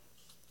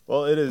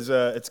Well,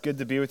 it's good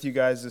to be with you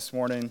guys this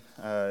morning.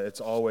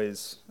 It's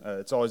always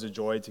a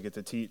joy to get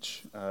to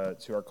teach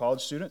to our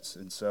college students,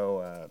 and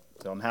so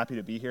I'm happy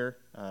to be here.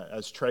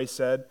 As Trey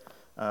said,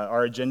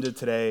 our agenda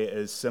today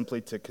is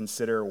simply to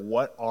consider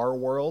what our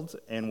world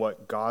and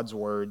what God's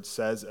word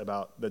says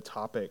about the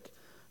topic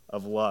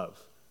of love.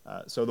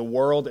 So the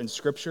world and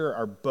Scripture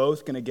are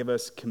both going to give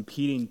us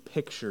competing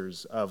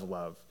pictures of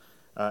love,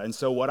 and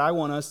so what I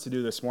want us to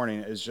do this morning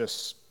is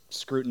just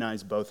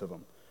scrutinize both of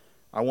them.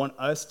 I want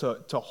us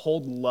to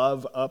hold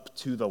love up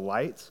to the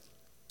light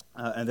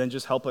and then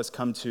just help us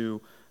come to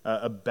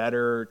a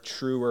better,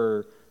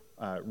 truer,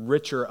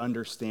 richer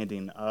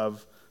understanding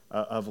of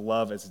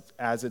love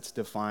as it's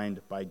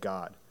defined by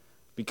God.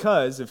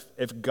 Because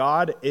if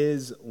God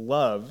is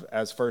love,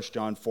 as 1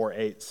 John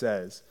 4:8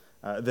 says,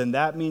 then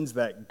that means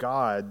that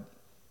God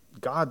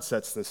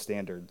sets the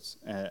standards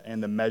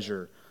and the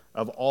measure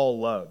of all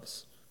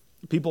loves.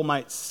 People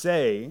might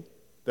say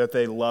that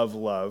they love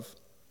love,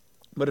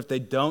 but if they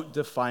don't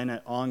define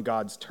it on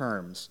God's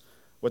terms,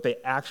 what they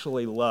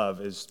actually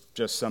love is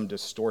just some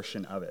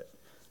distortion of it.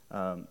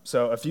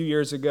 So a few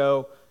years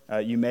ago,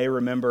 you may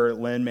remember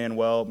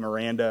Lin-Manuel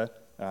Miranda.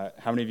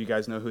 How many of you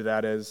guys know who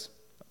that is?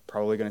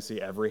 Probably going to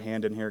see every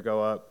hand in here go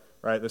up,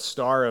 right? The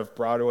star of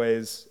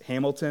Broadway's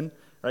Hamilton,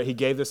 right? He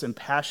gave this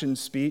impassioned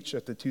speech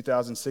at the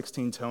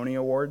 2016 Tony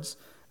Awards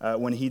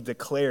when he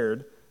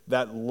declared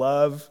that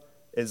love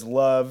is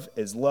love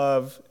is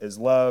love is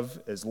love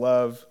is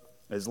love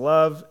is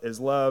love, is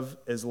love,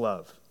 is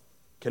love,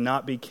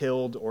 cannot be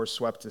killed or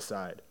swept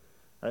aside.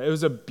 It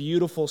was a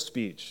beautiful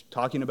speech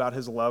talking about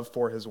his love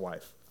for his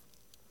wife,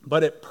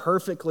 but it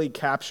perfectly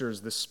captures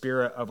the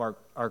spirit of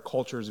our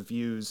culture's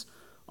views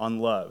on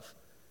love.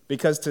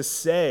 Because to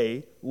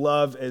say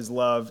love is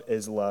love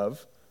is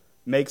love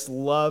makes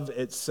love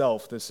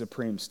itself the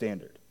supreme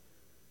standard.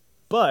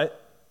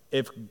 But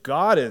if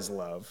God is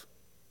love,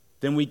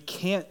 then we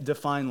can't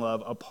define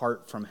love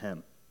apart from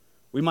him.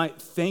 We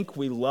might think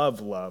we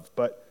love love,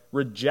 but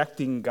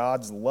rejecting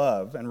God's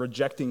love and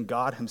rejecting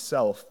God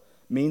himself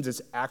means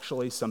it's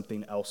actually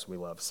something else we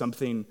love,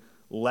 something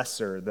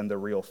lesser than the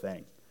real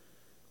thing.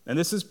 And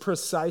this is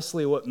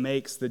precisely what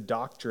makes the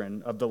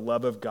doctrine of the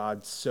love of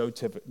God so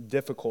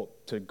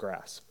difficult to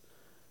grasp,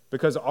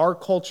 because our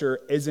culture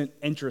isn't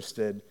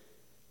interested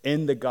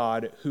in the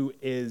God who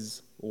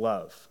is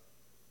love.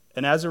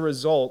 And as a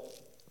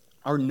result,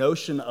 our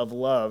notion of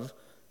love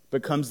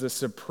becomes the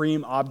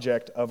supreme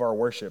object of our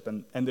worship,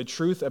 and the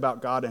truth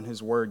about God and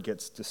his word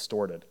gets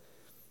distorted.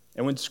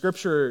 And when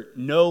Scripture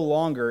no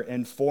longer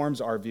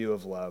informs our view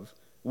of love,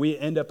 we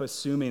end up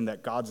assuming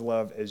that God's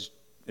love is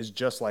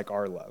just like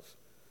our love.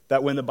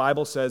 That when the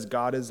Bible says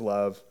God is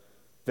love,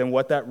 then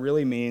what that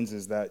really means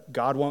is that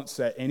God won't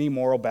set any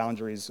moral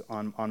boundaries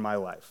on my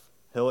life.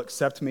 He'll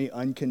accept me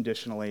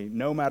unconditionally,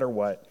 no matter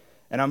what,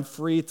 and I'm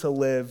free to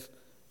live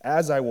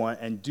as I want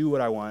and do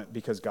what I want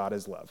because God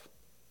is love.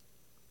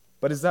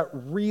 But is that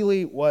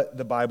really what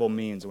the Bible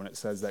means when it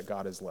says that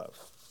God is love?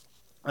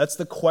 That's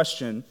the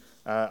question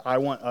I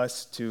want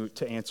us to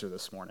answer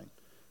this morning.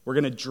 We're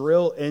going to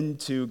drill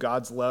into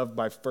God's love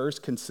by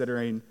first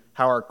considering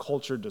how our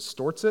culture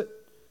distorts it,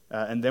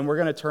 and then we're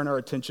going to turn our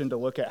attention to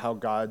look at how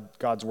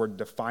God's word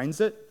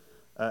defines it,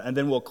 and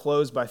then we'll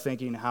close by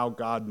thinking how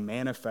God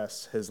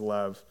manifests his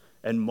love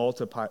and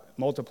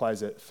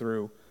multiplies it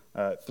through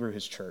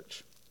his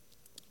church.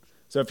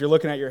 So if you're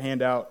looking at your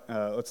handout,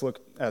 let's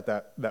look at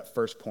that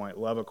first point,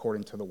 love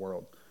according to the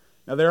world.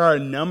 Now, there are a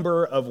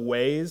number of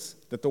ways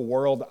that the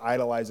world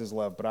idolizes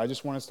love, but I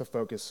just want us to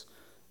focus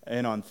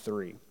in on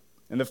three.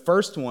 And the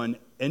first one,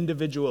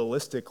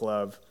 individualistic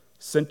love,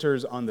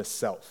 centers on the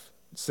self.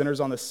 It centers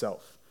on the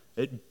self.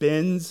 It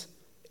bends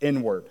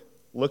inward,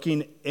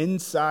 looking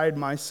inside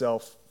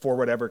myself for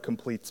whatever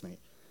completes me.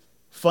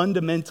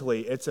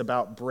 Fundamentally, it's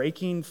about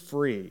breaking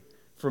free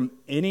from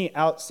any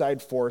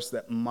outside force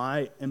that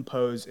might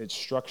impose its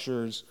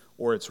structures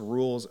or its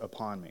rules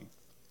upon me.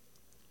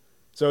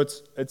 So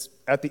it's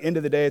at the end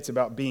of the day, it's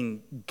about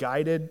being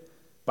guided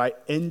by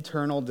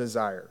internal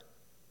desire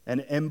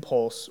and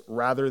impulse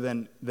rather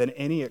than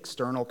any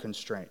external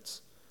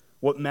constraints.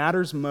 What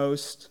matters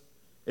most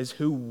is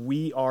who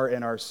we are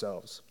in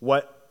ourselves,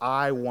 what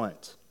I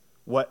want,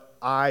 what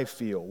I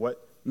feel,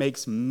 what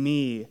makes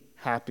me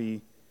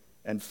happy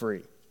and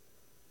free.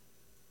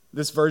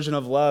 This version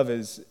of love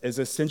is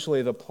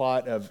essentially the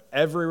plot of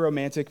every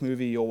romantic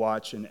movie you'll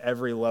watch and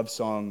every love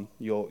song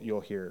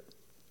you'll hear.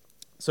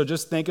 So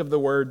just think of the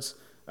words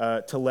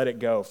to Let It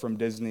Go from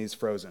Disney's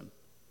Frozen.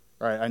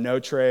 All right, I know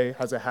Trey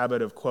has a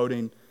habit of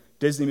quoting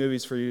Disney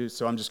movies for you,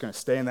 so I'm just going to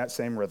stay in that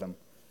same rhythm.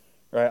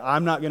 All right,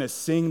 I'm not going to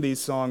sing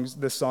this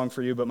song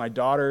for you, but my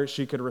daughter,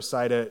 she could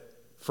recite it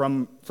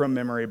from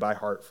memory by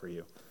heart for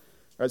you.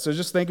 All right, so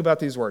just think about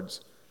these words.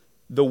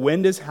 The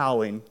wind is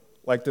howling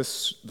like the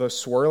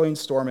swirling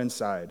storm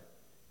inside.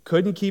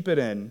 Couldn't keep it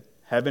in.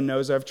 Heaven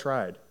knows I've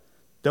tried.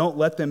 Don't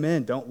let them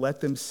in. Don't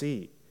let them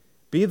see.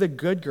 Be the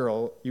good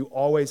girl you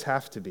always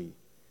have to be.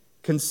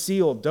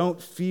 Conceal.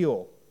 Don't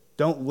feel.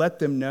 Don't let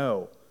them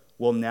know.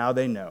 Well, now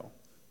they know.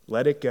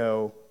 Let it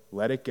go.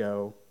 Let it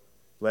go.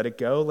 Let it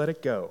go, let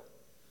it go.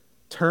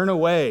 Turn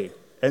away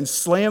and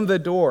slam the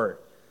door.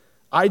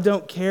 I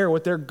don't care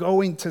what they're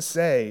going to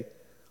say.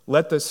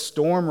 Let the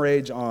storm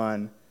rage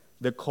on.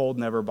 The cold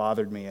never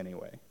bothered me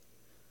anyway.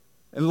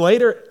 And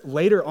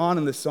later on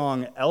in the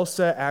song,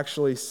 Elsa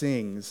actually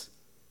sings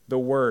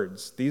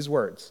these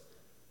words.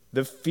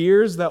 The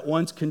fears that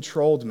once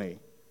controlled me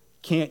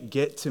can't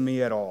get to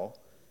me at all.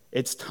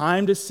 It's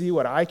time to see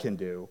what I can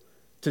do,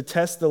 to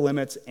test the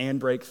limits and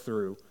break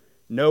through.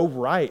 No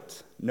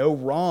right, no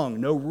wrong,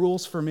 no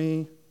rules for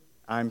me.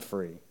 I'm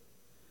free.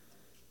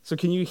 So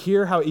can you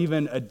hear how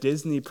even a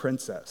Disney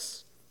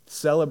princess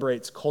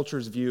celebrates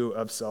culture's view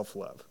of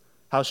self-love?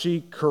 How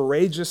she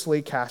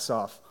courageously casts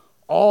off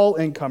all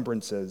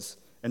encumbrances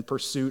in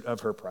pursuit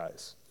of her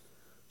prize.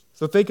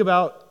 So think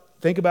about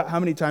how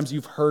many times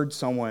you've heard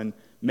someone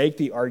make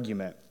the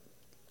argument,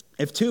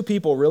 if two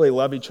people really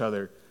love each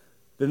other,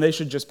 then they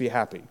should just be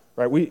happy,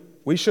 right?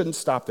 We shouldn't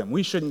stop them.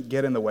 We shouldn't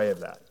get in the way of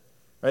that,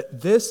 right?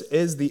 This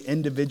is the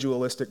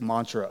individualistic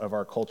mantra of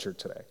our culture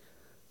today.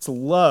 It's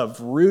love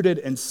rooted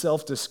in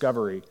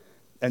self-discovery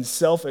and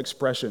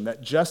self-expression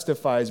that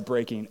justifies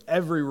breaking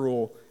every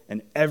rule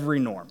and every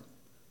norm.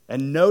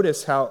 And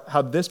notice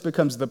how this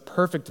becomes the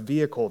perfect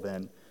vehicle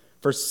then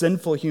for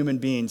sinful human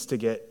beings to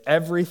get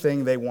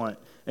everything they want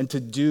and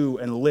to do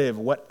and live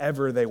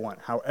whatever they want,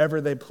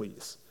 however they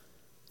please.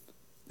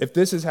 If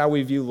this is how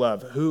we view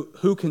love,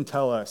 who can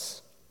tell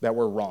us that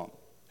we're wrong?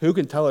 Who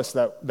can tell us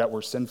that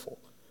we're sinful?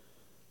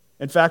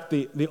 In fact,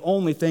 the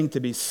only thing to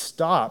be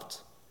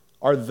stopped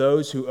are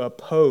those who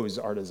oppose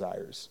our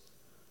desires.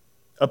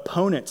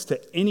 Opponents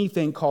to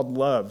anything called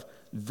love,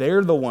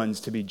 they're the ones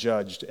to be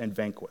judged and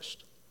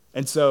vanquished.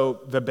 And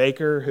so the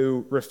baker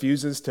who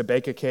refuses to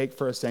bake a cake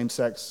for a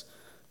same-sex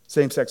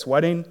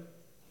wedding,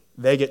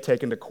 they get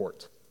taken to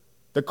court.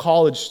 The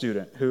college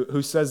student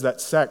who says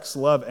that sex,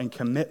 love, and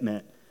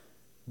commitment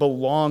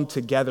belong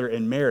together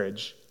in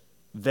marriage,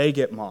 they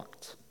get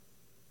mocked.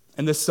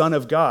 And the Son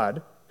of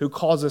God, who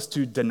calls us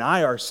to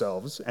deny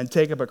ourselves and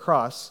take up a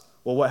cross,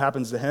 well, what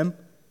happens to him?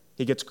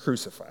 He gets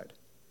crucified.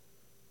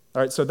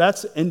 All right, so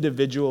that's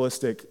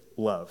individualistic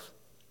love.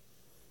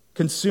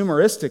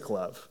 Consumeristic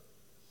love,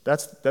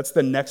 that's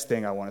the next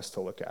thing I want us to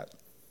look at.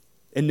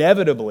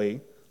 Inevitably,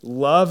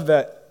 love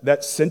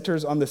that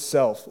centers on the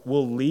self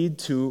will lead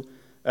to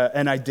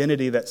an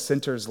identity that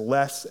centers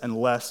less and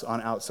less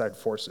on outside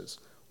forces.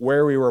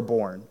 Where we were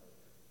born,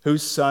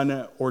 whose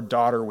son or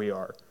daughter we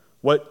are,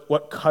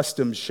 what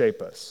customs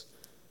shape us.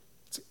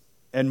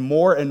 And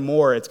more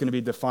it's going to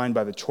be defined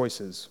by the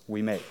choices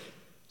we make.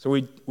 So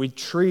we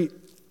treat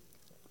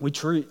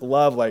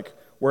love like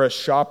we're a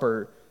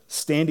shopper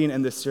standing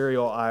in the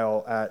cereal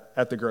aisle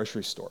at the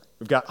grocery store.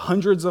 We've got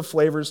hundreds of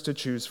flavors to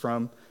choose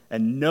from,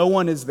 and no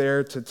one is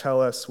there to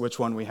tell us which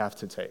one we have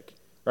to take.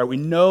 Right? We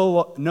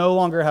no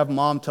longer have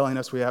mom telling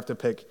us we have to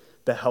pick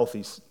the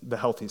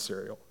healthy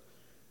cereal.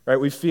 Right?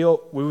 We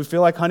feel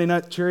like Honey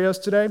Nut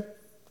Cheerios today?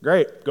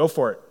 Great, go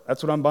for it.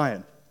 That's what I'm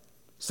buying.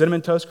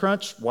 Cinnamon Toast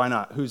Crunch? Why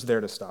not? Who's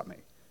there to stop me?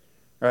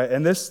 Right?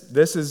 And this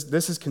is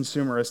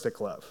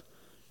consumeristic love.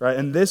 Right?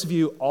 In this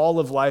view, all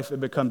of life, it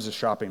becomes a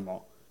shopping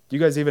mall. Do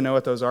you guys even know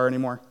what those are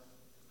anymore?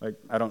 Like,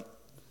 I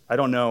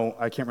don't know.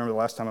 I can't remember the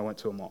last time I went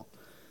to a mall.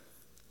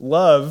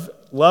 Love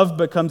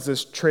becomes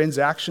this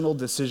transactional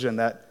decision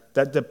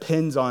that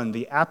depends on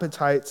the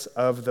appetites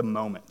of the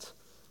moment.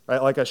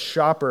 Right? Like a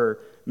shopper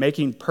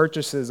making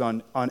purchases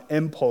on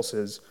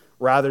impulses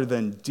rather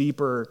than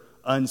deeper,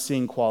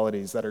 unseen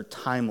qualities that are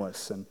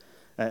timeless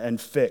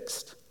and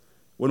fixed.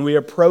 When we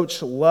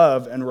approach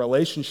love and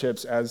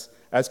relationships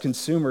as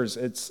consumers,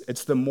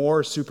 it's the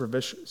more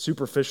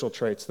superficial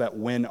traits that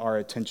win our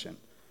attention.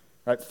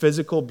 Right?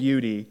 Physical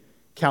beauty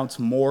counts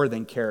more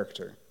than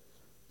character.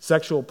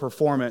 Sexual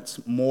performance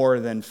more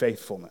than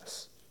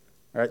faithfulness.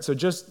 All right? So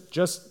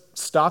just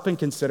stop and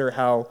consider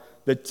how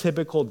the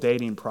typical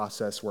dating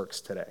process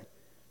works today.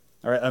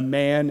 All right? A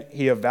man,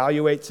 he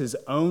evaluates his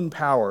own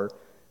power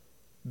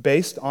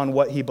based on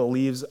what he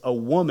believes a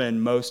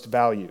woman most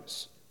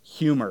values: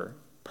 humor,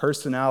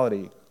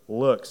 personality,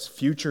 looks,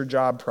 future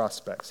job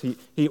prospects.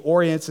 He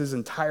orients his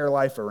entire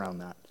life around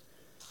that.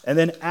 And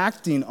then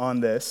acting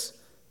on this,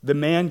 the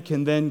man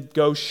can then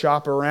go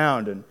shop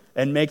around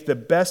and make the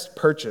best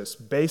purchase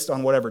based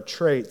on whatever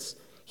traits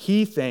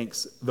he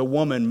thinks the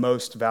woman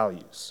most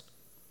values.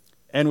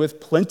 And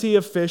with plenty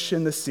of fish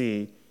in the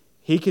sea,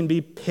 he can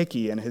be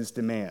picky in his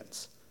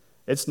demands.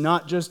 It's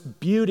not just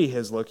beauty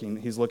he's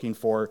looking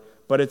for,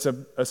 but it's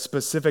a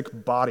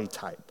specific body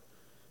type.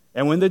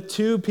 And when the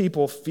two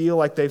people feel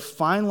like they've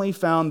finally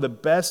found the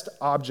best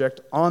object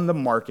on the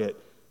market,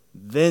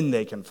 then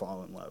they can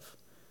fall in love.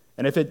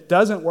 And if it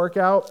doesn't work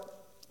out,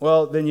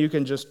 well, then you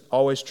can just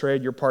always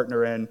trade your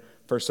partner in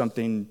for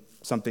something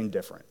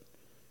different.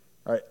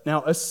 All right.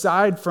 Now,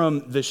 aside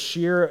from the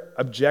sheer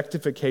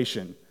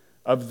objectification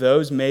of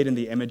those made in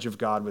the image of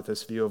God with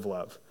this view of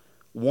love,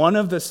 one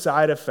of the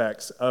side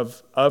effects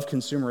of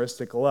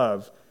consumeristic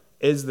love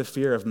is the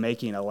fear of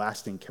making a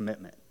lasting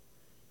commitment.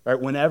 Right?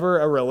 Whenever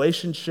a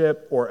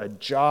relationship or a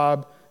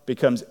job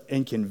becomes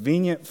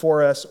inconvenient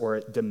for us or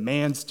it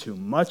demands too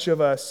much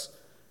of us,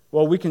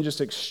 well, we can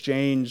just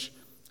exchange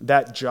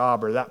that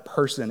job or that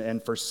person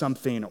and for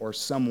something or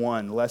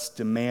someone less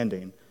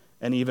demanding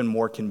and even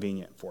more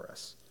convenient for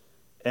us.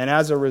 And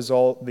as a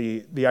result,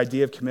 the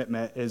idea of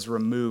commitment is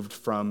removed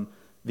from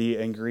the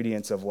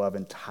ingredients of love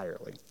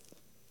entirely.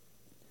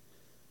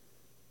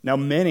 Now,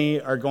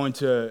 many are going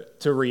to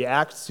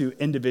react to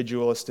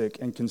individualistic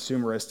and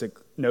consumeristic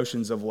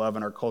notions of love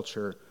in our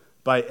culture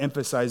by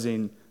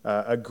emphasizing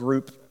a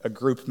group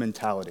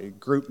mentality,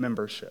 group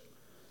membership.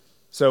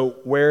 So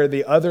where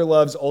the other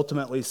loves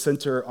ultimately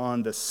center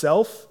on the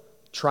self,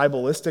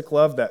 tribalistic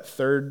love, that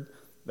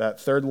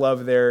third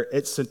love there,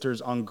 it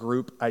centers on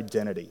group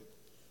identity.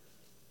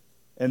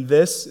 And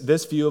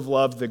this view of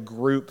love, the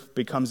group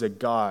becomes a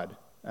god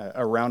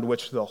around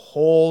which the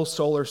whole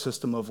solar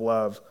system of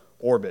love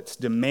orbits,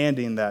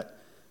 demanding that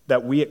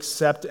we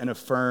accept and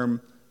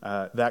affirm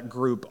that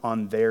group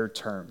on their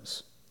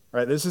terms.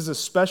 Right? This is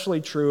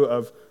especially true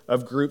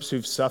of groups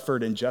who've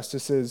suffered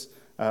injustices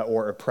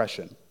or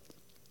oppression.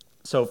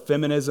 So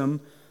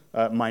feminism,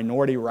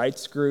 minority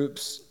rights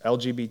groups,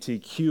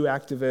 LGBTQ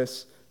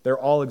activists, they're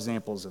all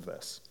examples of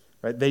this.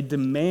 Right? They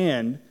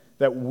demand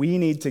that we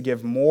need to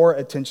give more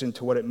attention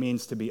to what it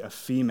means to be a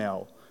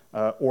female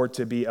or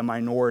to be a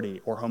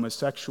minority or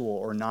homosexual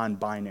or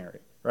non-binary.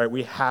 Right?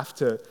 We have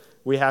to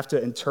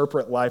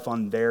interpret life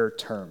on their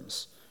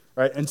terms.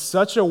 Right? And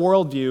such a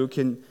worldview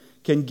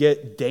can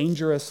get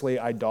dangerously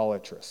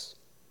idolatrous.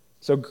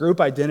 So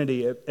group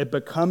identity, it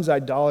becomes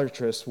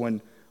idolatrous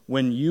when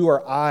you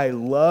or I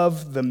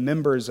love the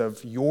members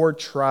of your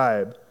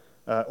tribe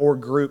or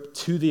group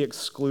to the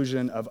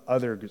exclusion of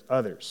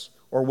others,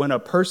 or when a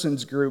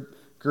person's group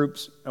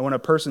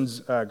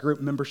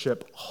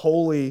membership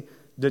wholly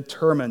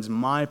determines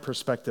my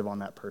perspective on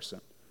that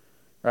person,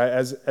 right?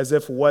 As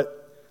if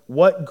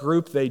what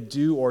group they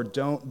do or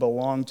don't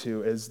belong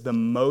to is the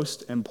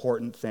most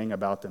important thing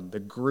about them. The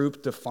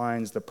group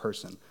defines the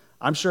person.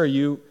 I'm sure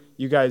you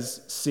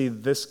guys see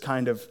this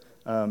kind of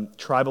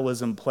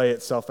tribalism play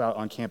itself out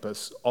on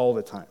campus all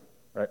the time,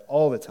 right?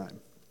 All the time.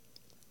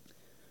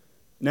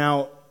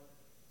 Now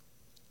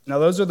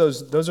those are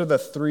the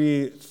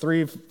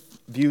three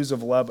views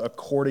of love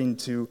according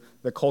to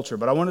the culture.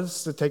 But I wanted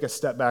us to take a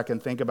step back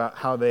and think about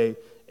how they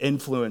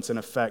influence and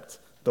affect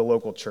the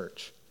local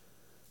church.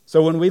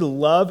 So when we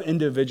love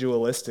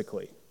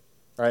individualistically,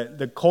 right,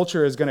 the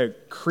culture is going to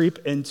creep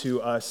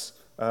into us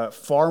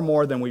far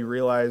more than we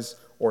realize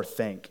or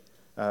think.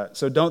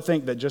 So don't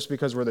think that just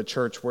because we're the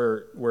church,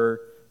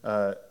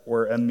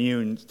 we're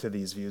immune to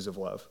these views of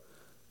love.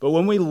 But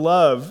when we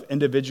love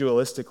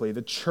individualistically,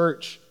 the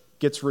church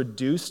gets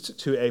reduced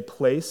to a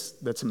place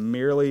that's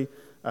merely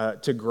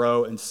to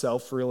grow in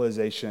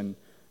self-realization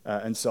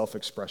and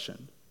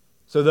self-expression.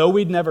 So though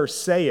we'd never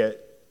say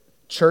it,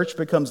 church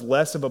becomes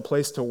less of a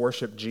place to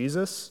worship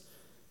Jesus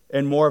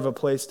and more of a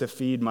place to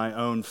feed my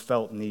own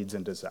felt needs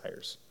and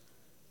desires.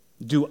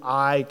 Do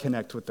I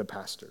connect with the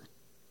pastor?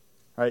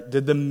 Right?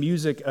 Did the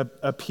music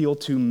appeal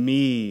to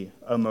me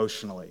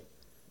emotionally?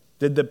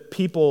 Did the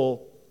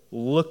people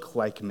look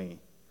like me?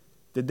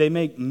 Did they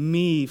make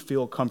me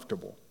feel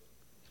comfortable?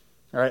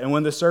 All right, and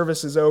when the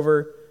service is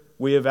over,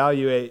 we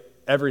evaluate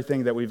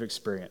everything that we've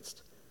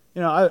experienced.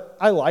 You know,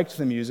 I liked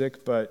the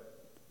music, but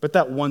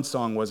that one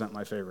song wasn't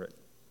my favorite.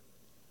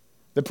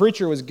 The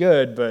preacher was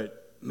good,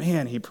 but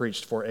man, he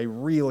preached for a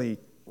really,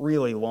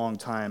 really long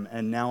time,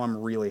 and now I'm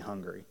really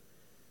hungry.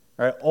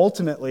 All right,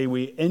 ultimately,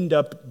 we end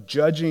up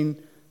judging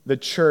the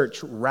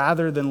church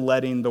rather than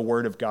letting the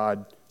Word of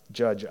God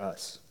judge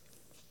us.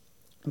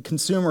 And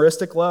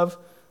consumeristic love,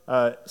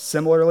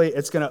 similarly,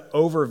 it's going to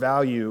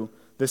overvalue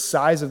the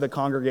size of the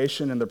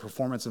congregation and the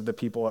performance of the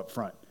people up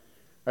front.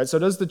 Right, so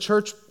does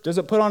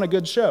it put on a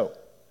good show?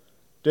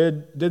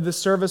 Did the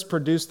service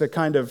produce the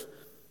kind of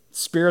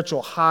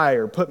spiritual high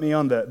or put me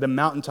on the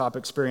mountaintop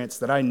experience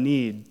that I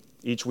need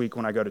each week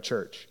when I go to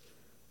church?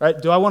 Right?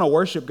 Do I want to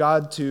worship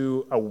God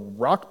to a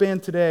rock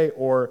band today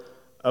or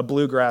a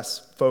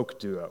bluegrass folk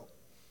duo?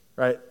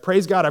 Right?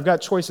 Praise God, I've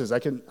got choices.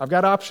 I've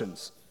got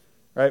options.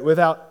 Right?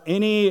 Without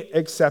any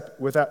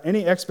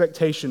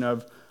expectation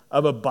of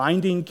a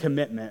binding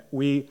commitment,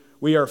 we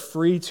are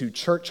free to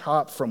church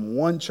hop from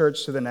one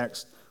church to the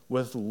next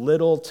with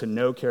little to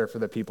no care for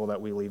the people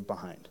that we leave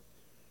behind.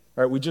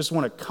 Right? We just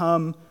want to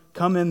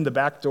come in the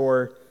back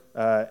door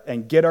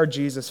and get our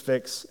Jesus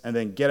fix and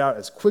then get out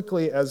as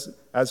quickly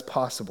as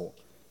possible,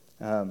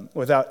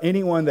 without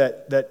anyone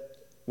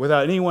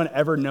without anyone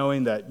ever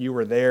knowing that you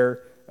were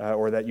there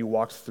or that you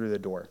walked through the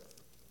door.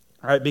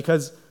 All right?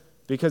 Because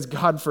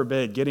God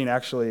forbid, getting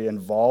actually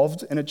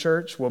involved in a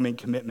church will mean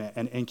commitment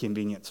and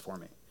inconvenience for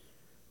me.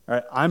 All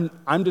right?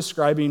 I'm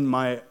describing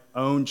my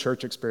own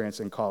church experience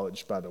in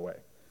college, by the way.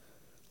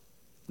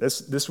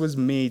 This was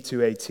me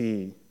to a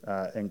T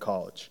in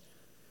college.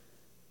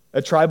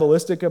 A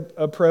tribalistic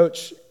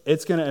approach,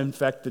 it's going to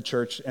infect the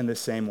church in the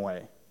same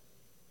way.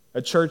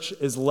 A church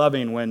is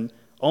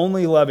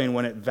only loving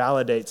when it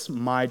validates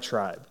my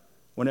tribe,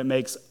 when it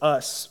makes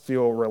us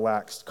feel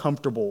relaxed,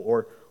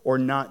 comfortable, or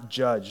not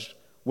judged,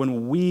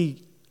 when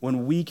we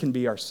when we can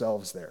be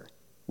ourselves there.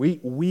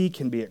 We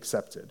can be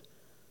accepted.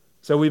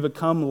 So we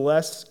become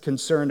less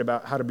concerned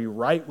about how to be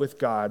right with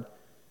God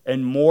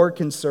and more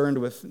concerned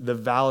with the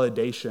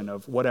validation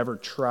of whatever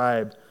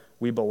tribe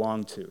we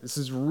belong to. This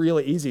is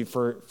really easy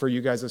for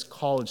you guys as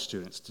college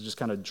students to just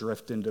kind of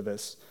drift into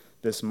this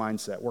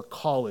mindset. We're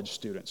college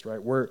students,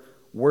 right?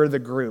 We're the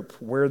group.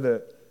 We're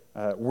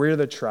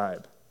the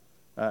tribe.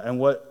 And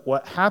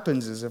what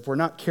happens is if we're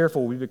not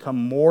careful, we become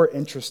more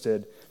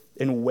interested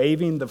in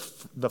waving the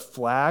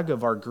flag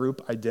of our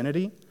group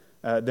identity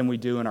than we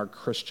do in our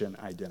Christian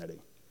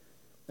identity.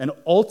 And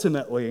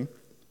ultimately,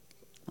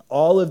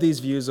 all of these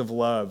views of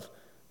love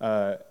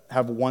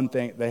have one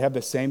thing. They have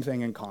the same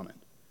thing in common,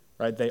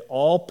 right? They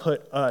all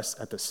put us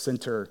at the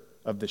center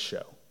of the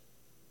show.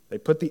 They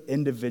put the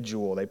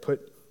individual, they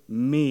put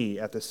me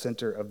at the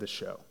center of the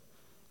show.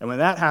 And when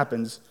that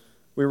happens,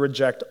 we're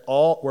rejecting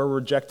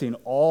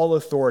all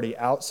authority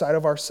outside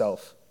of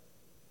ourselves,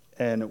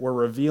 and we're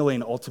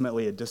revealing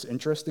ultimately a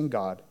disinterest in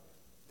God,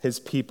 his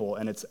people,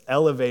 and it's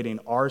elevating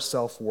our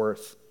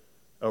self-worth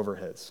over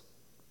his.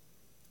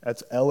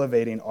 That's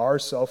elevating our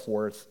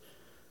self-worth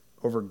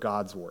over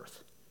God's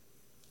worth.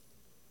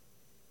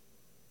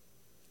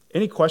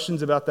 Any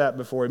questions about that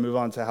before we move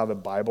on to how the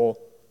Bible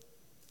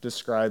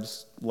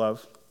describes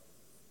love?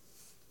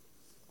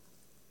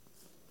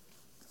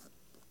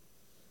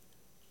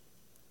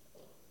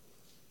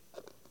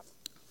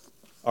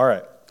 All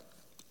right.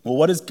 Well,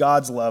 what does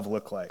God's love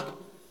look like?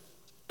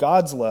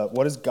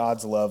 What does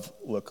God's love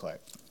look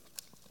like?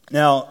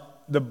 Now,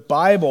 the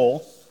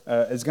Bible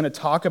is going to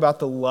talk about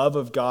the love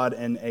of God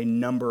in a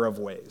number of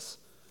ways.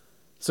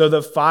 So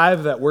the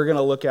 5 that we're going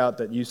to look at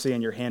that you see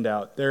in your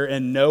handout, they're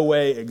in no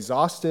way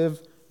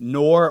exhaustive,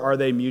 nor are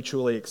they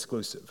mutually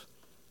exclusive.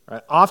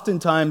 Right?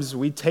 Oftentimes,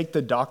 we take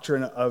the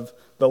doctrine of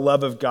the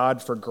love of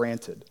God for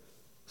granted.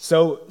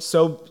 So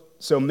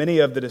many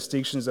of the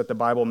distinctions that the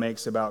Bible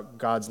makes about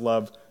God's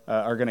love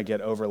are going to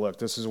get overlooked.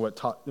 This is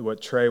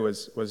what Trey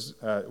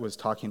was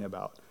talking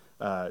about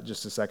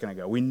just a second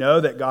ago. We know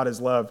that God is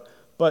love,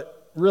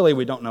 but really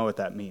we don't know what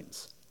that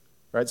means,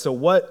 right? So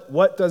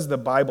what does the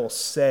Bible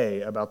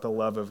say about the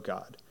love of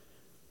God?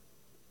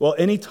 Well,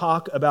 any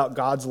talk about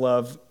God's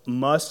love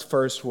must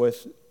first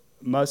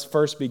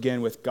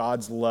begin with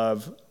God's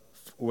love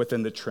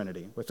within the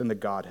Trinity, within the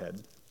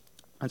Godhead.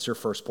 That's your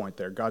first point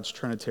there, God's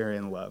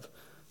Trinitarian love.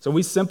 So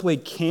we simply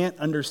can't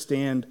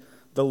understand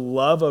the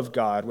love of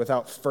God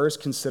without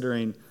first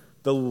considering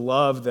the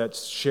love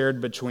that's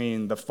shared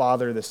between the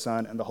Father, the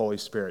Son, and the Holy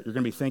Spirit. You're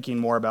going to be thinking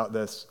more about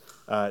this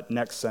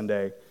next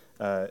Sunday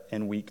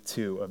in week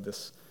 2 of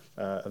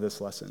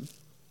this lesson.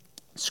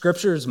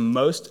 Scripture is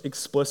most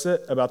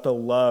explicit about the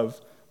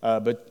love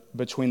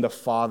between the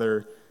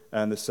Father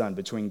and the Son,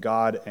 between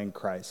God and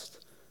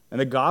Christ. And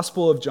the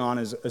Gospel of John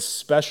is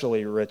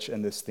especially rich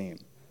in this theme.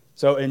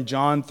 So in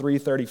John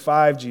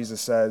 3:35,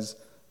 Jesus says,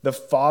 "The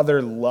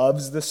Father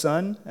loves the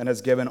Son and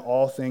has given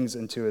all things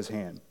into his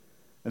hand."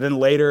 And then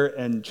later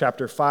in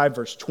chapter 5,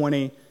 verse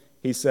 20,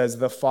 he says,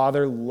 "The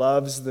Father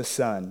loves the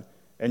Son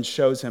and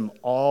shows him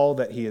all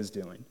that he is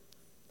doing."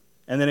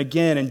 And then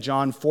again in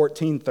John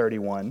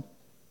 14:31,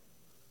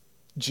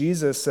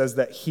 Jesus says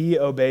that he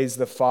obeys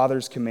the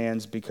Father's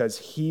commands because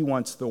he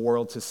wants the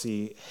world to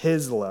see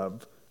his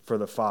love for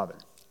the Father.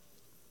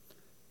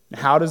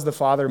 How does the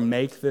Father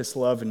make this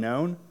love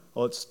known?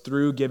 Well, it's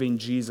through giving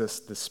Jesus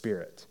the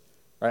Spirit.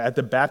 Right, at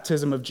the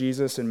baptism of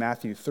Jesus in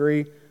Matthew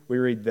 3, we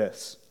read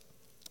this.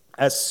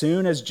 As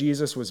soon as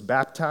Jesus was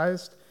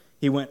baptized,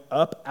 he went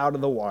up out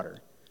of the water.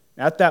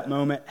 At that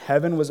moment,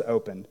 heaven was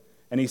opened,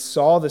 and he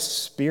saw the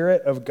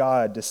Spirit of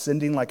God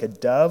descending like a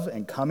dove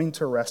and coming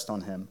to rest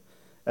on him.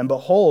 And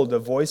behold, a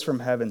voice from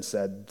heaven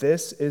said,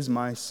 "This is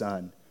my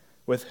Son,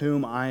 with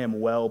whom I am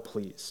well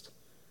pleased."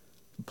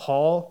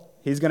 Paul,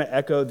 he's going to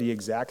echo the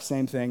exact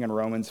same thing in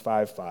Romans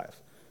 5:5.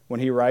 When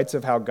he writes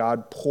of how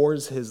God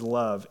pours his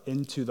love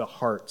into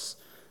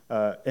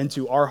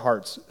our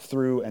hearts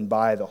through and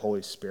by the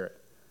Holy Spirit.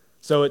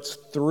 So it's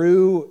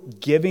through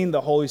giving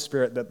the Holy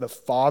Spirit that the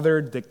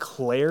Father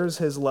declares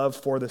his love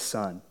for the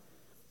Son.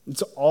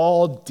 It's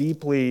all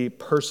deeply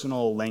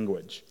personal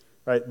language,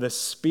 right? The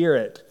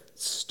Spirit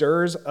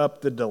stirs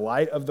up the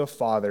delight of the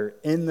Father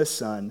in the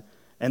Son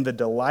and the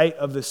delight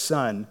of the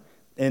Son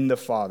in the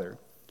Father.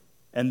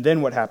 And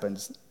then what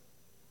happens?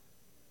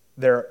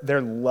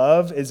 Their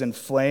love is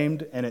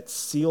inflamed, and it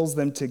seals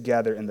them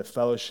together in the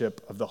fellowship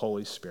of the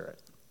Holy Spirit.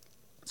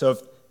 So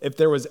if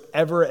there was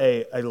ever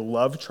a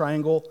love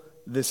triangle,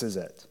 this is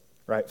it,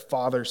 right?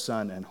 Father,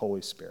 Son, and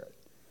Holy Spirit.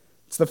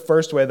 It's the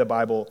first way the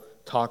Bible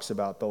talks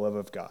about the love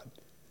of God.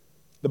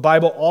 The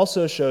Bible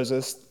also shows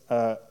us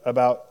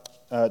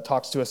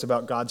talks to us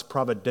about God's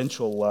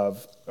providential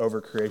love over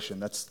creation.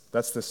 That's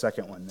the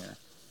second one there.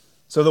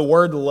 So the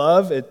word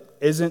love, it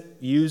isn't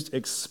used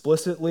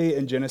explicitly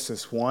in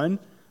Genesis 1,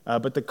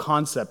 but the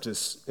concept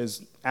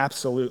is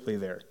absolutely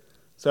there.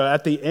 So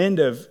at the end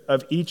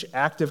of each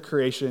act of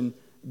creation,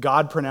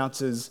 God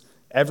pronounces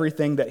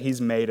everything that he's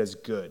made as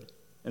good.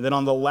 And then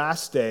on the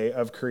last day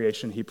of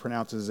creation, he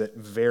pronounces it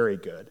very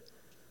good.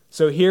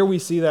 So here we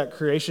see that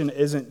creation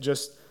isn't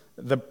just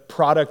the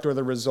product or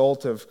the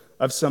result of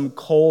some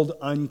cold,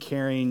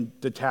 uncaring,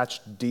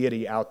 detached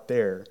deity out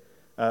there,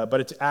 but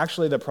it's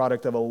actually the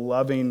product of a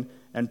loving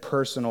and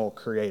personal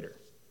creator.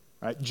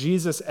 Right?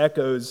 Jesus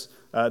echoes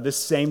this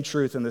same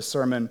truth in the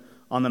Sermon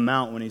on the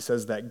Mount when he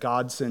says that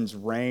God sends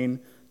rain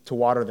to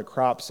water the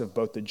crops of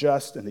both the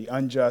just and the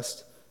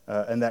unjust,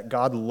 and that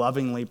God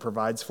lovingly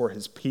provides for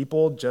his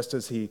people just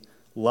as he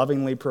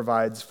lovingly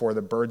provides for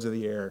the birds of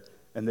the air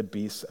and the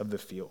beasts of the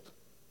field.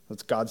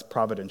 That's God's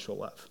providential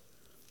love.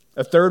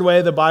 A third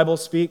way the Bible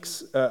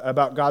speaks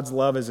about God's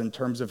love is in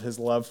terms of his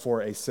love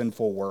for a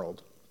sinful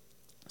world.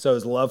 So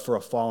his love for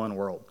a fallen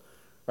world.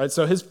 Right?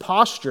 So his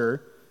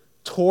posture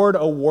toward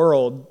a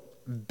world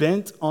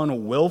bent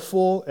on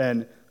willful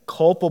and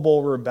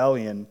culpable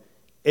rebellion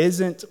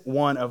isn't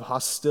one of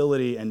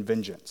hostility and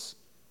vengeance.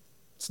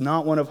 It's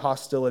not one of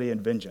hostility and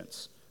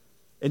vengeance.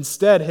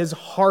 Instead, his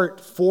heart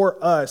for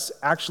us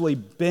actually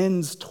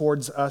bends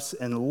towards us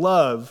in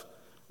love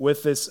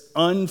with this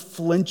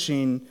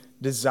unflinching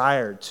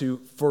desire to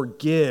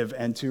forgive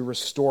and to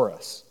restore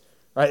us.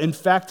 Right? In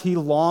fact, he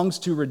longs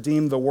to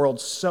redeem the world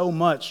so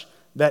much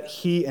that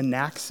he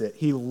enacts it.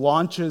 He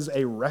launches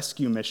a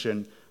rescue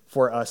mission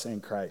for us in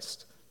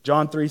Christ.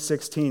 John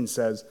 3:16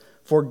 says,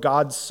 "For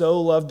God so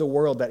loved the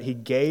world that he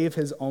gave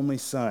his only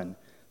Son,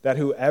 that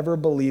whoever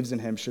believes in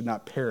him should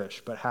not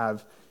perish, but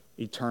have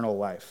eternal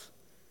life."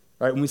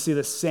 Right? And we see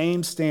the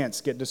same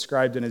stance get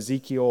described in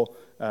Ezekiel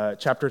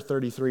chapter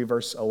 33,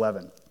 verse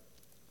 11.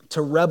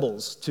 To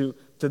rebels, to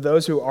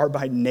those who are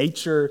by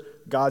nature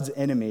God's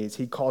enemies,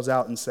 he calls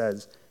out and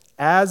says,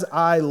 "As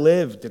I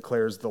live,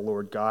 declares the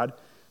Lord God,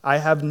 I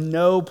have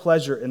no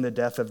pleasure in the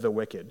death of the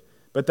wicked,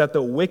 but that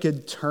the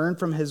wicked turn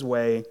from his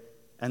way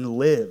and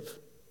live.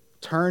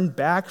 Turn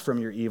back from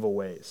your evil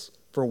ways.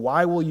 For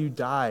why will you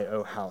die,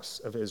 O house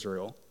of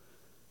Israel?"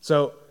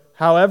 So,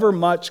 however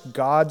much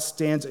God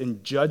stands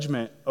in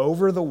judgment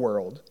over the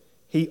world,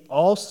 he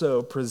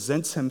also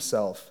presents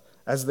himself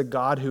as the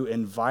God who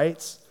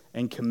invites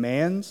and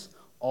commands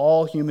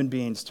all human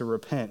beings to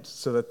repent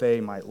so that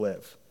they might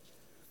live.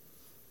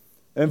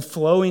 And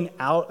flowing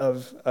out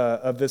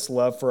of this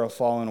love for a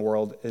fallen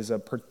world is a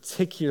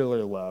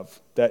particular love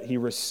that he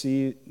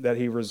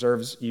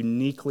reserves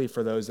uniquely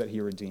for those that he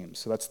redeems.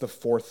 So that's the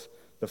fourth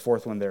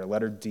one there,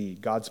 letter D,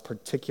 God's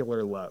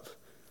particular love.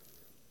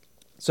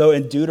 So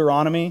in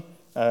Deuteronomy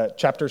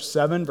chapter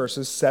 7,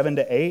 verses 7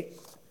 to 8,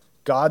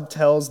 God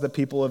tells the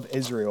people of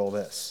Israel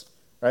this.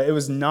 Right? It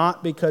was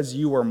not because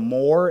you were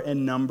more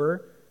in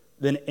number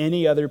than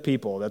any other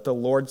people that the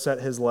Lord set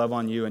his love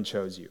on you and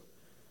chose you.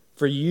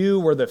 For you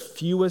were the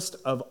fewest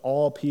of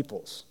all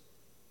peoples,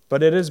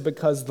 but it is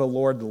because the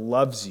Lord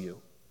loves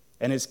you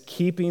and is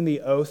keeping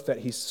the oath that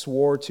he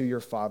swore to your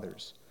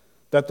fathers,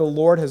 that the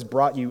Lord has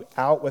brought you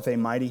out with a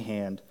mighty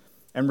hand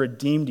and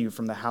redeemed you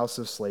from the house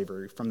of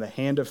slavery, from the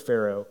hand of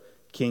Pharaoh,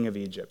 king of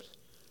Egypt.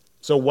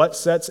 So what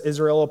sets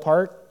Israel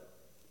apart?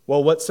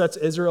 Well, what sets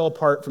Israel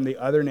apart from the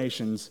other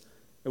nations,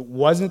 it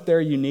wasn't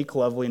their unique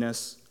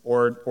loveliness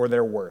or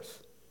their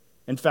worth.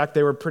 In fact,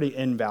 they were pretty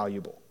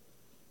invaluable.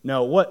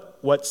 No,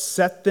 what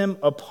set them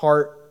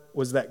apart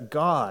was that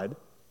God,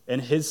 in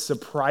his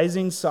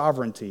surprising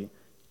sovereignty,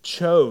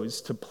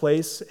 chose to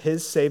place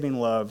his saving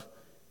love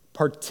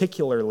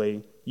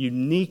particularly,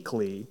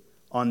 uniquely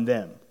on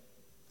them.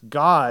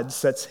 God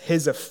sets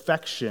his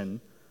affection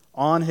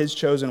on his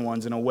chosen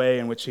ones in a way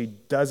in which he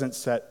doesn't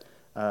set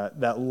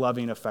that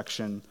loving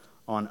affection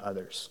on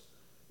others.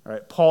 All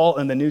right, Paul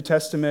in the New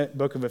Testament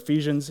book of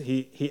Ephesians,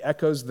 he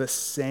echoes the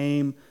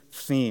same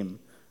theme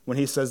when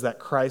he says that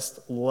Christ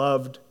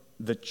loved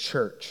the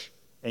church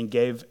and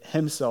gave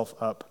himself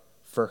up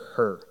for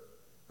her.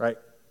 Right?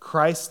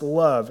 Christ's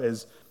love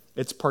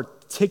it's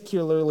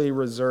particularly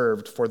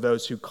reserved for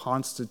those who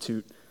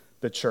constitute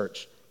the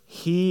church.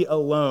 He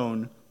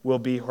alone will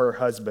be her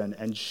husband,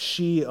 and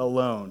she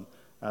alone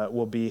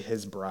will be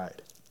his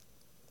bride.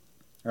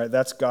 All right,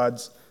 that's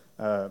God's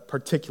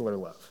particular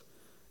love.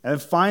 And then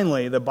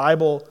finally, the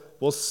Bible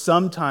will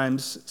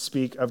sometimes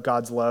speak of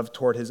God's love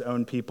toward his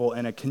own people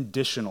in a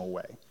conditional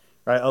way,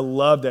 right? A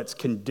love that's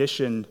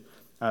conditioned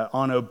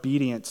on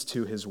obedience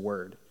to his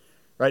word.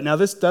 Right? Now,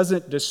 this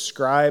doesn't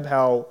describe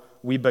how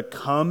we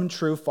become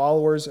true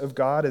followers of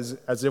God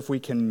as if we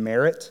can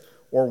merit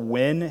or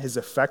win his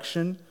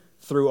affection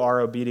through our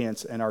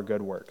obedience and our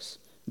good works.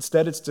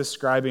 Instead, it's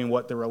describing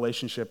what the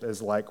relationship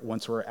is like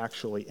once we're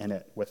actually in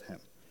it with him.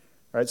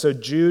 Right? So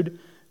Jude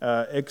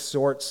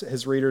exhorts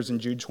his readers in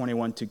Jude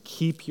 21 to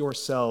keep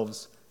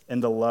yourselves in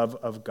the love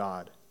of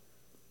God.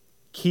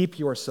 Keep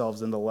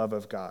yourselves in the love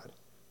of God.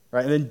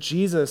 Right? And then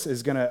Jesus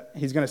he's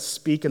gonna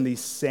speak in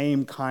these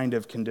same kind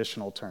of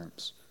conditional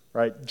terms.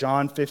 Right?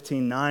 John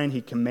 15:9,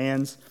 he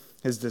commands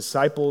his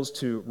disciples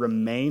to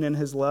remain in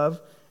his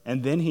love,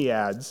 and then he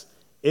adds,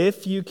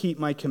 "If you keep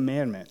my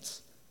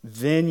commandments,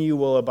 then you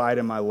will abide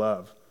in my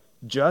love,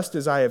 just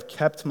as I have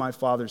kept my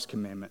Father's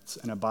commandments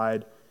and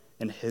abide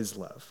in his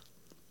love."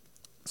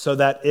 So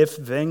that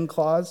if-then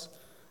clause,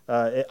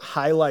 it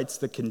highlights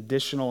the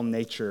conditional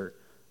nature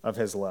of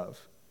his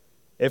love.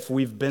 If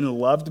we've been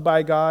loved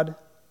by God,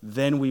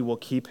 then we will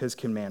keep his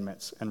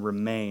commandments and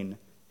remain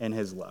in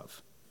his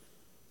love.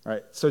 All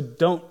right, so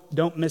don't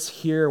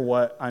mishear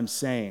what I'm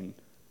saying.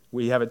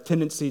 We have a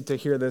tendency to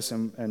hear this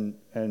and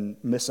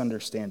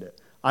misunderstand it.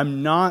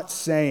 I'm not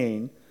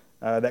saying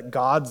that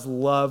God's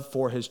love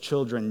for his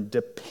children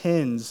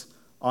depends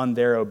on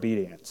their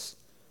obedience,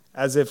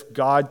 as if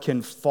God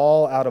can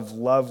fall out of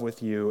love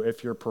with you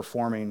if you're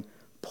performing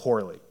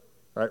poorly.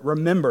 Right?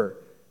 Remember,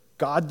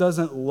 God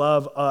doesn't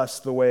love us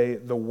the way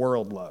the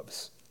world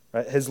loves.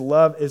 Right? His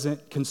love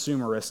isn't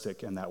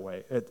consumeristic in that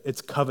way.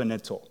 It's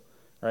covenantal.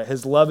 Right?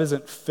 His love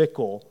isn't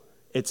fickle,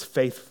 it's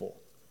faithful.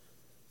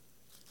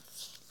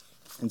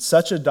 And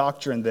such a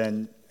doctrine,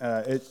 then,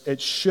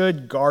 it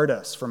should guard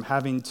us from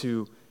having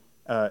to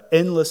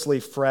endlessly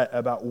fret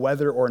about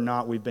whether or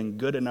not we've been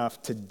good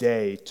enough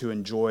today to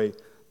enjoy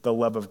the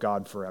love of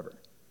God forever.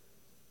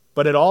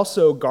 But it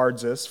also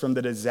guards us from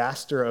the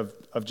disaster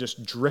of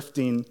just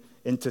drifting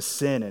into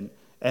sin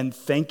and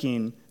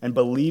thinking and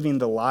believing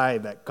the lie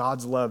that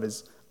God's love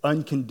is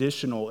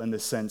unconditional in the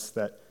sense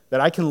that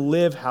I can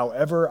live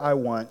however I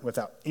want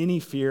without any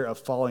fear of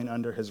falling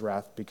under his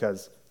wrath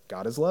because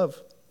God is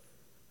love.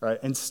 Right?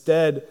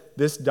 Instead,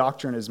 this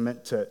doctrine is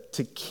meant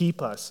to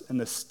keep us in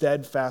the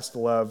steadfast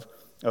love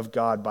of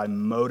God by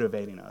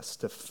motivating us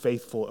to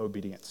faithful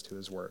obedience to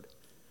his word.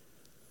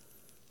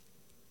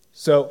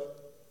 So,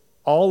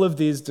 all of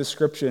these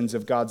descriptions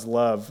of God's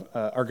love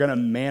are going to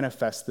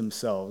manifest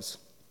themselves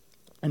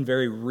in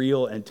very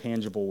real and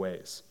tangible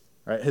ways.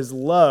 Right? His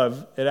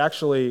love,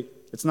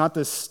 it's not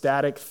this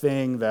static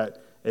thing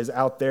that is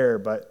out there,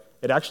 but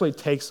it actually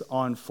takes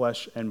on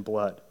flesh and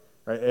blood.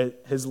 Right?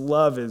 His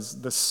love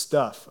is the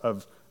stuff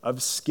of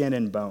skin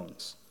and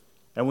bones.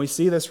 And we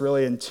see this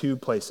really in two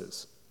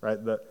places,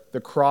 right?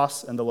 The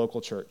cross and the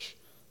local church.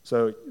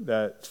 So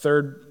the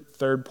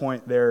third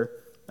point there,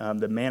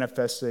 the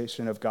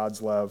manifestation of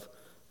God's love.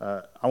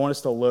 I want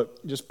us to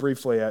look just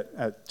briefly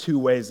at two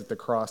ways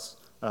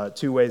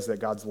that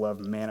God's love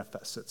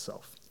manifests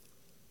itself.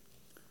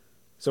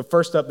 So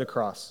first up, the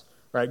cross.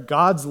 Right?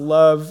 God's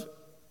love,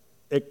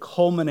 it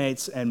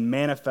culminates and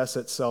manifests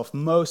itself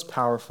most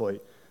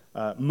powerfully,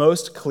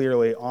 most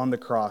clearly on the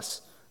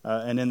cross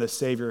and in the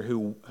Savior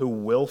who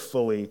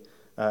willfully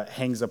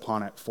hangs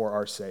upon it for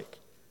our sake.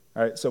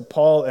 All right, so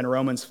Paul in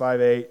Romans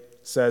 5:8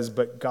 says,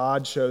 "But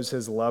God shows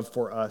his love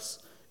for us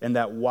in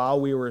that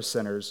while we were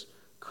sinners,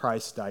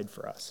 Christ died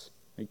for us."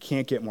 You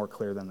can't get more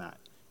clear than that.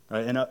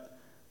 Right? And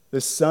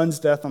the Son's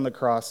death on the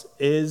cross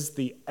is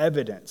the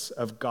evidence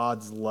of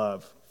God's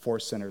love for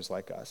sinners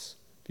like us.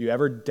 If you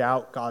ever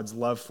doubt God's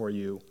love for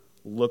you,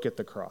 look at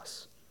the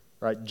cross.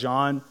 Right?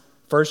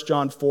 1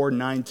 John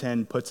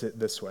 4:9-10 puts it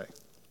this way.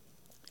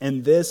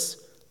 "In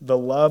this, the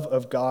love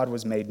of God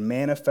was made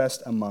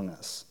manifest among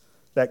us,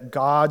 that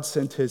God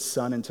sent his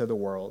Son into the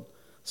world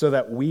so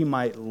that we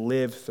might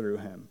live through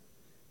him.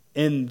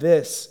 In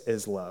this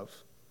is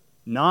love,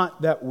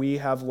 not that we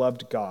have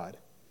loved God,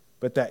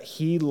 but that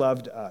he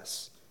loved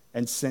us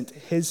and sent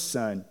his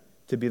Son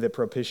to be the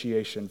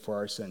propitiation for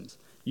our sins."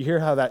 You hear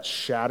how that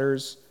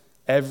shatters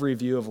every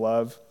view of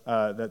love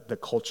that the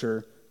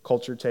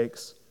culture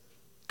takes?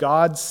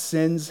 God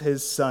sends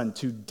his Son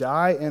to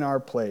die in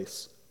our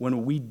place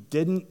when we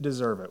didn't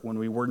deserve it, when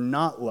we were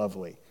not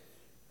lovely,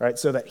 right?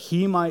 So that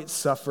he might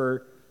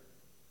suffer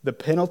the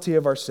penalty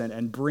of our sin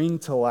and bring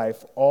to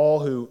life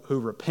all who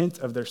repent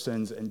of their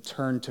sins and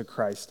turn to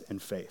Christ in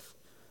faith.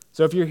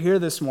 So if you're here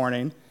this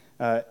morning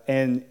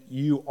and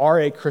you are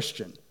a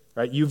Christian,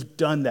 right? You've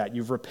done that.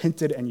 You've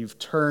repented and you've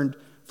turned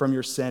from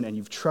your sin and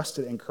you've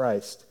trusted in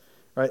Christ,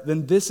 right?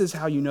 Then this is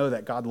how you know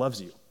that God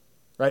loves you.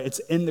 Right? It's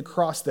in the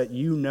cross that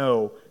you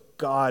know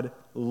God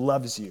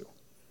loves you.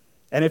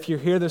 And if you're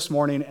here this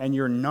morning and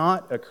you're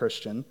not a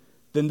Christian,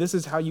 then this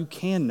is how you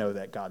can know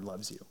that God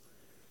loves you.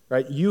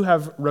 Right? You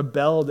have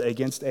rebelled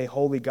against a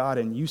holy God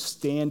and you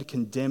stand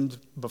condemned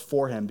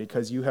before him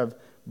because you have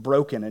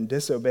broken and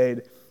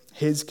disobeyed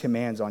his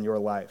commands on your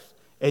life.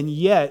 And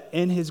yet,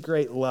 in his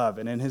great love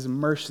and in his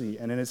mercy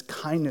and in his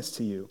kindness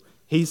to you,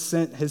 he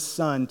sent his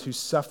Son to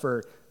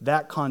suffer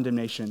that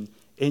condemnation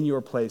in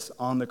your place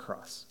on the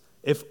cross.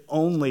 If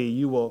only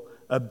you will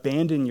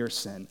abandon your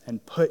sin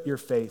and put your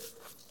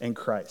faith in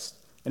Christ.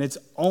 And it's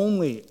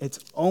only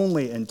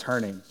in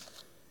turning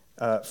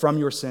from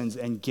your sins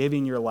and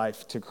giving your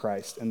life to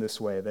Christ in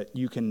this way that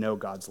you can know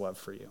God's love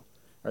for you.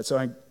 All right,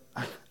 so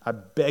I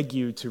beg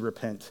you to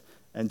repent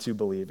and to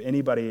believe.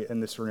 Anybody in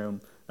this room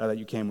that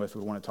you came with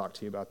would want to talk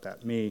to you about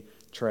that. Me,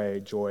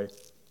 Trey, Joy.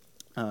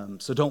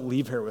 So don't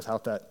leave here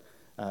without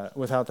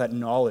that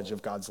knowledge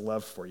of God's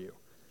love for you.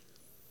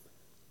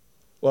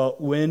 Well,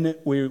 when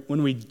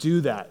we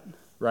do that,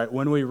 right,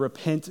 when we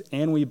repent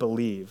and we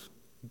believe,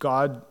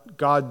 God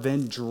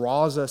then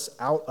draws us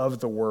out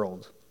of the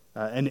world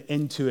and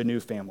into a new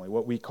family,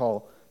 what we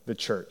call the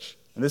church.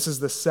 And this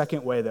is the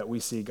second way that we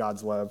see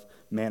God's love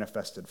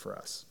manifested for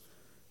us.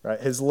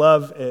 Right? His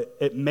love,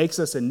 it makes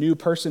us a new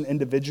person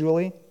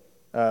individually,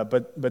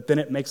 but then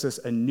it makes us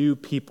a new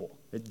people.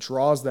 It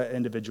draws that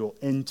individual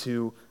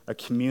into a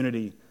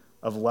community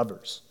of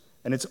lovers.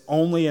 And it's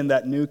only in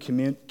that new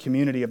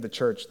community of the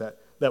church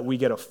that we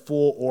get a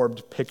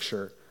full-orbed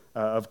picture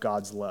of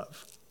God's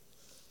love.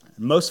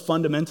 Most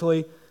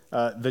fundamentally,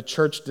 the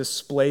church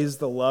displays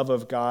the love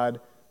of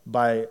God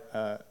by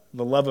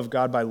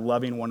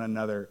loving one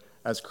another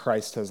as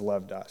Christ has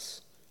loved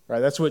us. Right?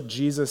 That's what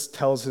Jesus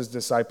tells his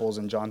disciples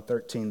in John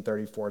 13,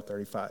 34,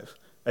 35.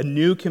 A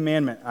new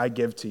commandment I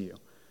give to you,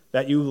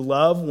 that you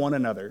love one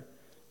another,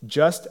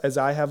 just as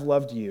I have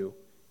loved you,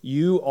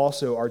 you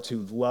also are to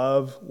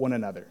love one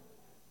another.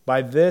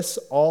 By this,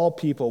 all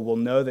people will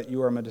know that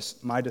you are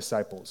my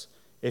disciples,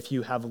 if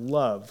you have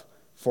love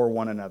for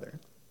one another.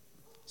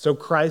 So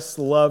Christ's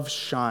love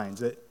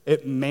shines.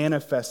 It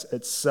manifests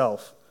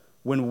itself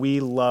when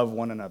we love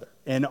one another.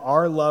 In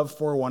our love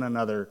for one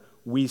another,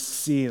 we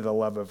see the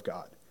love of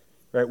God.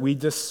 Right? We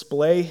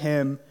display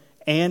him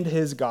and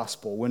his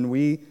gospel when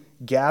we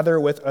gather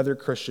with other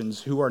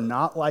Christians who are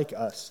not like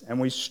us, and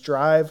we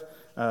strive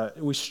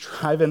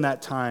in that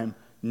time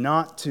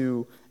not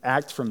to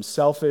act from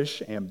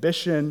selfish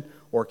ambition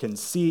or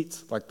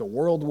conceit like the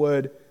world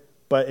would,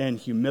 but in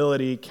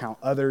humility count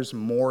others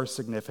more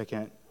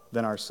significant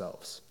than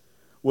ourselves.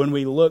 When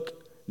we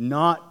look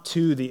not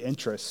to the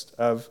interest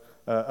of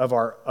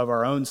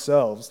our own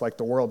selves like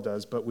the world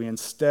does, but we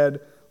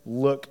instead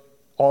look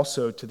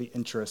also to the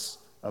interests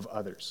of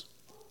others.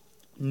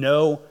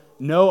 No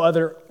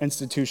other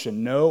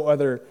institution, no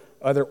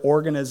other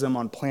organism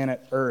on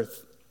planet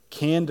Earth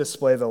can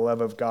display the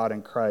love of God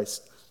in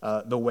Christ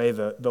the way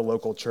the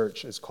local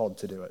church is called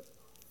to do it.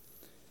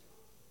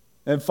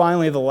 And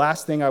finally, the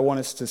last thing I want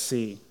us to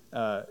see,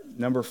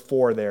 number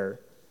 4 there,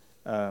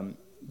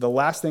 the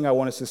last thing I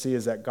want us to see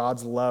is that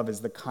God's love is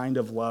the kind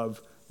of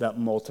love that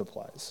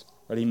multiplies.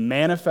 Right? He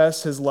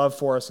manifests his love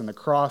for us in the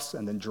cross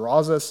and then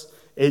draws us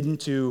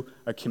into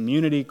a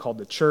community called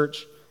the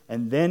church,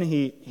 and then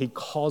he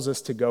calls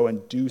us to go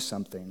and do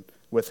something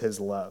with his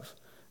love.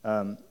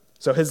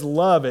 So his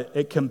love,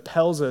 it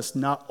compels us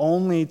not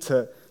only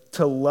to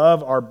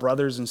love our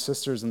brothers and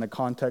sisters in the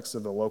context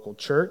of the local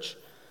church,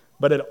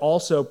 but it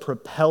also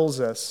propels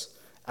us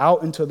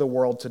out into the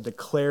world to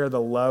declare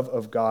the love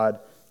of God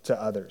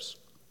to others.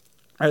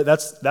 All right,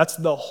 that's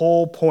the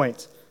whole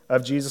point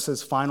of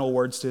Jesus' final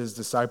words to his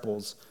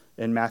disciples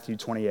in Matthew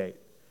 28.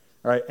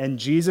 All right, and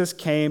Jesus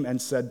came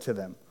and said to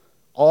them,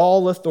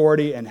 all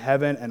authority in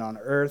heaven and on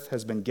earth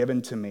has been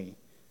given to me.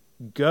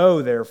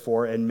 Go,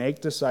 therefore, and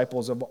make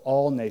disciples of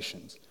all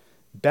nations,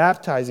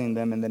 baptizing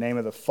them in the name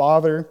of the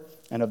Father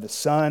and of the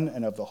Son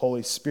and of the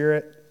Holy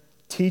Spirit,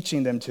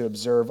 teaching them to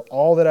observe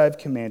all that I have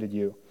commanded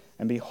you.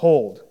 And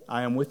behold,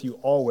 I am with you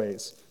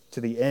always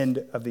to the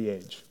end of the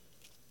age.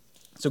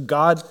 So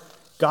God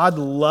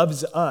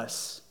loves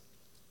us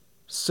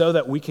so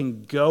that we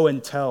can go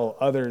and tell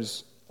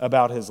others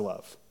about his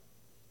love.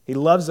 He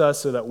loves us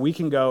so that we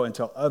can go and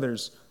tell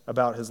others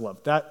about his love.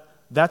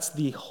 That's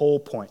the whole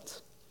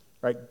point,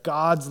 right?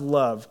 God's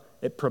love,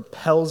 it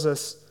propels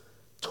us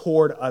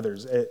toward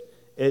others.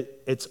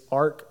 Its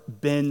arc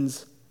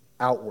bends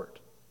outward.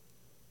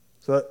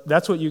 So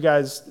that's what you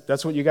guys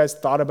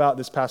thought about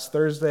this past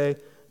Thursday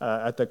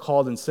at the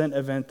Called and Sent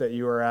event that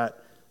you were at.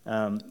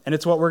 And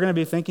it's what we're going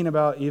to be thinking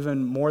about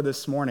even more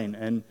this morning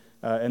and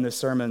in the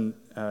sermon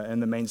in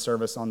the main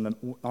service on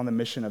the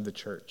mission of the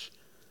church.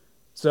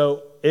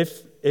 So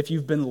if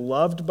you've been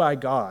loved by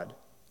God,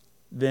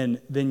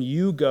 then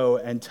you go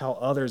and tell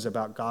others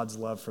about God's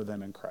love for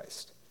them in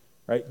Christ.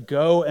 Right?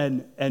 Go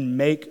and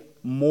make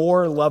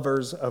more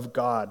lovers of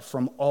God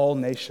from all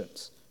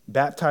nations,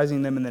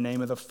 baptizing them in the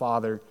name of the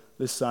Father,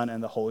 the Son,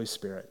 and the Holy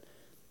Spirit,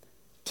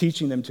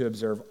 teaching them to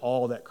observe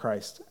all that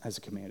Christ has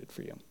commanded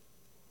for you.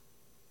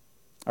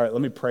 All right,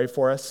 let me pray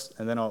for us,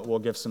 and then we'll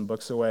give some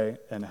books away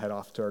and head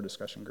off to our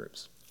discussion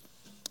groups.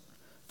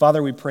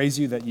 Father, we praise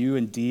you that you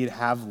indeed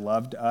have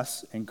loved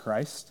us in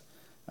Christ.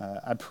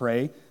 I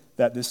pray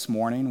that this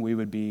morning we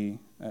would be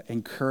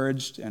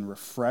encouraged and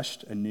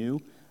refreshed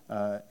anew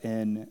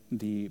in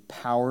the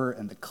power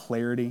and the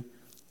clarity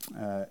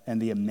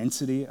and the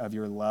immensity of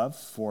your love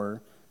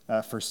for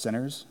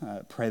sinners.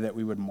 Pray that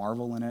we would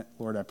marvel in it.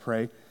 Lord, I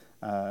pray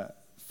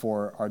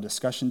for our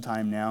discussion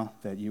time now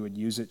that you would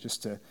use it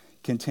just to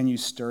continue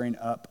stirring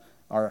up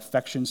our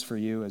affections for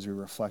you as we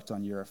reflect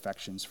on your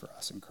affections for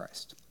us in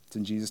Christ. It's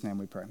in Jesus' name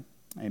we pray.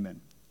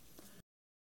 Amen.